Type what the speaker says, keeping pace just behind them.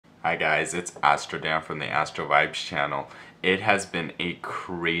Hi guys, it's Astrodan from the Astro Vibes channel. It has been a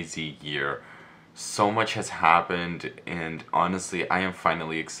crazy year. So much has happened, and honestly I am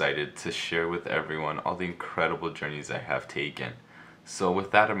finally excited to share with everyone all the incredible journeys I have taken. So with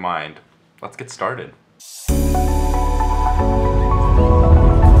that in mind, let's get started. Stage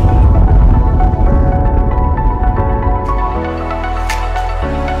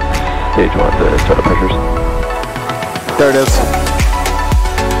 1 to startup pressures. There it is.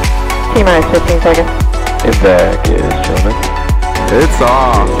 T-minus 15 seconds. Impact is gentlemen. It's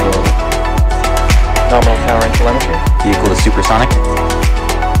off. Nominal powering telemetry. Vehicle is supersonic.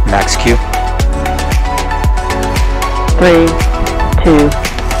 Max Q. 3, 2,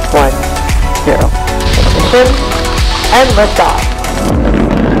 1, 0. Ignition and liftoff.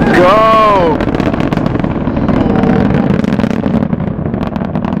 Go!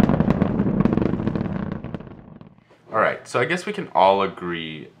 Alright, so I guess we can all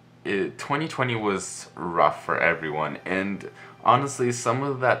agree 2020 was rough for everyone, and honestly some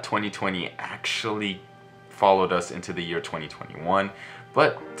of that 2020 actually followed us into the year 2021,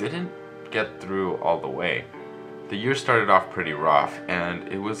 but didn't get through all the way. The year started off pretty rough,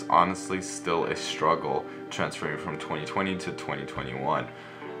 and it was honestly still a struggle transferring from 2020 to 2021.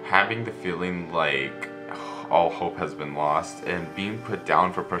 Having the feeling like all hope has been lost and being put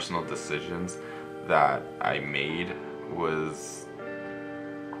down for personal decisions that I made was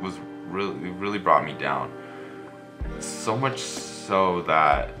really brought me down. So much so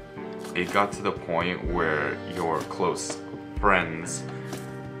that it got to the point where your close friends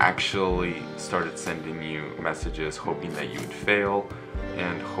actually started sending you messages hoping that you would fail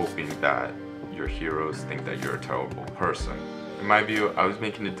and hoping that your heroes think that you're a terrible person. In my view, I was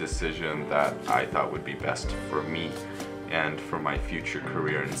making a decision that I thought would be best for me and for my future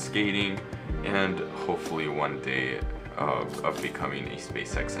career in skating, and hopefully one day of becoming a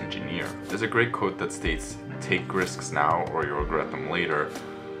SpaceX engineer. There's a great quote that states, "Take risks now or you'll regret them later."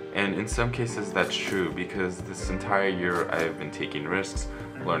 And in some cases that's true, because this entire year I have been taking risks,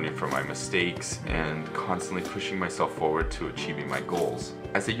 learning from my mistakes, and constantly pushing myself forward to achieving my goals.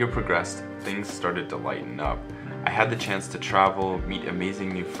 As the year progressed, things started to lighten up. I had the chance to travel, meet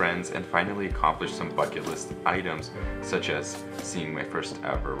amazing new friends, and finally accomplish some bucket list items, such as seeing my first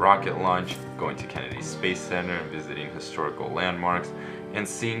ever rocket launch, going to Kennedy Space Center and visiting historical landmarks, and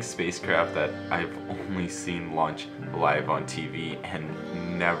seeing spacecraft that I've only seen launch live on TV and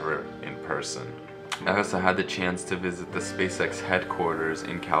never in person. I also had the chance to visit the SpaceX headquarters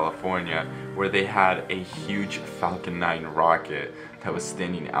in California, where they had a huge Falcon 9 rocket that was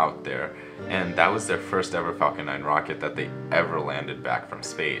standing out there, and that was their first ever Falcon 9 rocket that they ever landed back from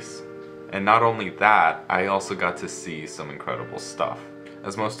space. And not only that, I also got to see some incredible stuff.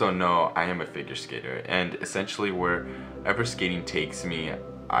 As most don't know, I am a figure skater, and essentially wherever skating takes me,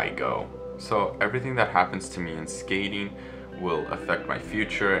 I go. So everything that happens to me in skating will affect my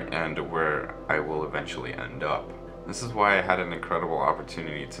future and where I will eventually end up. This is why I had an incredible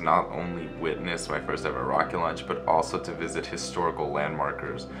opportunity to not only witness my first ever rocket launch, but also to visit historical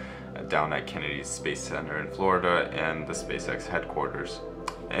landmarkers down at Kennedy Space Center in Florida and the SpaceX headquarters.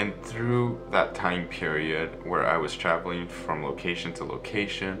 And through that time period where I was traveling from location to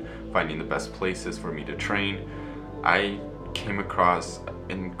location, finding the best places for me to train, I came across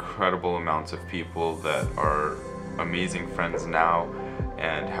incredible amounts of people that are amazing friends now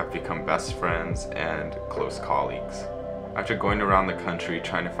and have become best friends and close colleagues. After going around the country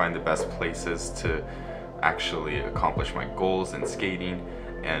trying to find the best places to actually accomplish my goals in skating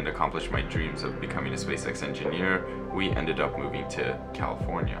and accomplish my dreams of becoming a SpaceX engineer, we ended up moving to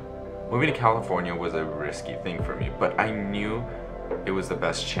California. Moving to California was a risky thing for me, but I knew it was the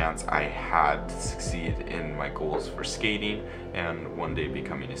best chance I had to succeed in my goals for skating and one day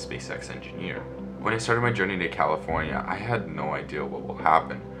becoming a SpaceX engineer. When I started my journey to California, I had no idea what will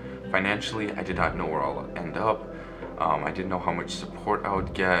happen. Financially, I did not know where I'll end up. I didn't know how much support I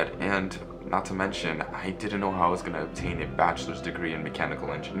would get, and not to mention, I didn't know how I was going to obtain a bachelor's degree in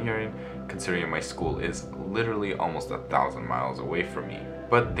mechanical engineering, considering my school is literally almost 1,000 miles away from me.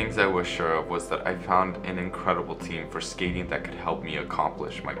 But things I was sure of was that I found an incredible team for skating that could help me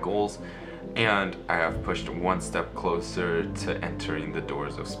accomplish my goals, and I have pushed one step closer to entering the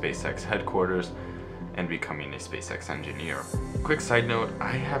doors of SpaceX headquarters and becoming a SpaceX engineer. Quick side note,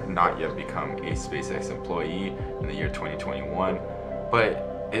 I have not yet become a SpaceX employee in the year 2021,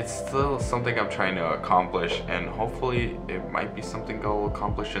 but it's still something I'm trying to accomplish, and hopefully it might be something I'll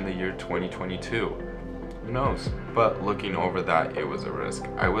accomplish in the year 2022. Who knows? But looking over that, it was a risk.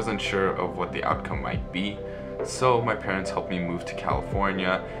 I wasn't sure of what the outcome might be, so my parents helped me move to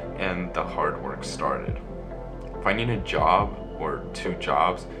California and the hard work started. Finding a job or 2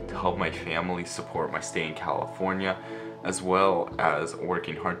 jobs to help my family support my stay in California, as well as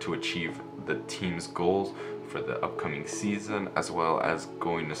working hard to achieve the team's goals for the upcoming season, as well as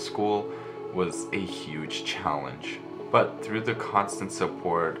going to school, was a huge challenge. But through the constant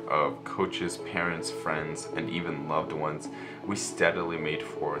support of coaches, parents, friends, and even loved ones, we steadily made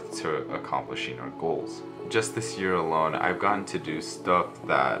forth to accomplishing our goals. Just this year alone, I've gotten to do stuff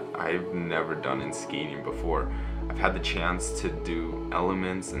that I've never done in skating before. I've had the chance to do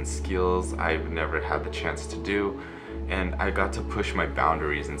elements and skills I've never had the chance to do, and I got to push my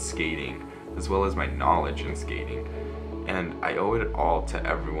boundaries in skating, as well as my knowledge in skating. And I owe it all to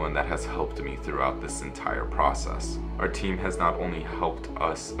everyone that has helped me throughout this entire process. Our team has not only helped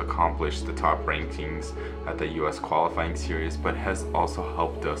us accomplish the top rankings at the US qualifying series, but has also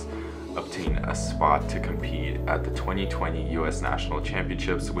helped us obtain a spot to compete at the 2020 US National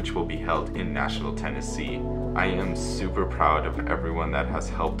Championships, which will be held in Nashville, Tennessee. I am super proud of everyone that has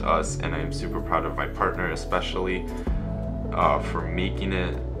helped us, and I am super proud of my partner especially for making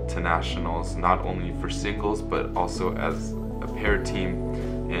it to nationals, not only for singles but also as a pair team.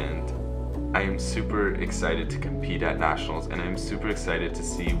 And I am super excited to compete at nationals, and I'm super excited to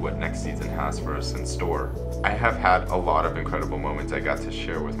see what next season has for us in store. I have had a lot of incredible moments I got to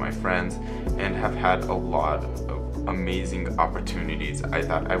share with my friends, and have had a lot of amazing opportunities I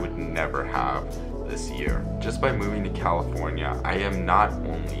thought I would never have this year. Just by moving to California, I am not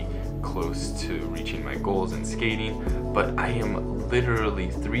only close to reaching my goals in skating, but I am literally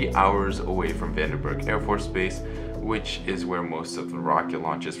 3 hours away from Vandenberg Air Force Base, which is where most of the rocket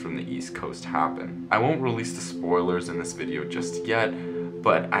launches from the East Coast happen. I won't release the spoilers in this video just yet,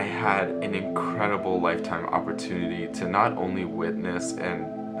 but I had an incredible lifetime opportunity to not only witness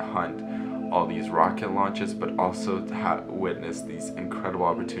and hunt all these rocket launches, but also to witness these incredible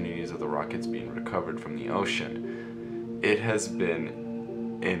opportunities of the rockets being recovered from the ocean. It has been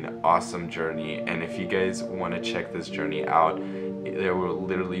an awesome journey, and if you guys want to check this journey out, there will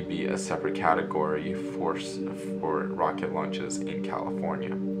literally be a separate category for rocket launches in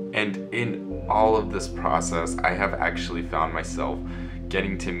California. And in all of this process, I have actually found myself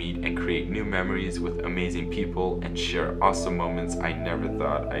getting to meet and create new memories with amazing people and share awesome moments I never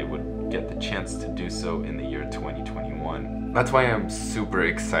thought I would get the chance to do so in the year 2021. That's why I'm super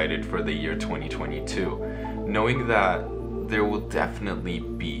excited for the year 2022, knowing that there will definitely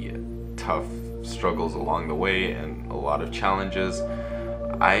be tough struggles along the way and a lot of challenges.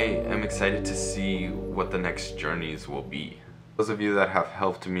 I am excited to see what the next journeys will be. Those of you that have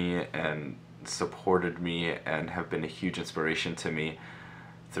helped me and supported me and have been a huge inspiration to me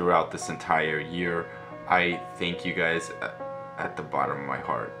throughout this entire year, I thank you guys at the bottom of my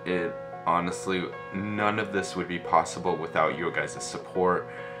heart. Honestly, none of this would be possible without your guys' support,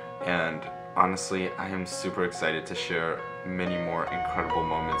 and honestly, I am super excited to share many more incredible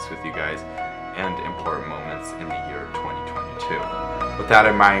moments with you guys and important moments in the year 2022. With that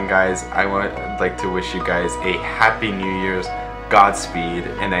in mind, guys, I would like to wish you guys a happy New Year's, Godspeed,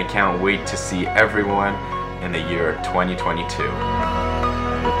 and I can't wait to see everyone in the year 2022.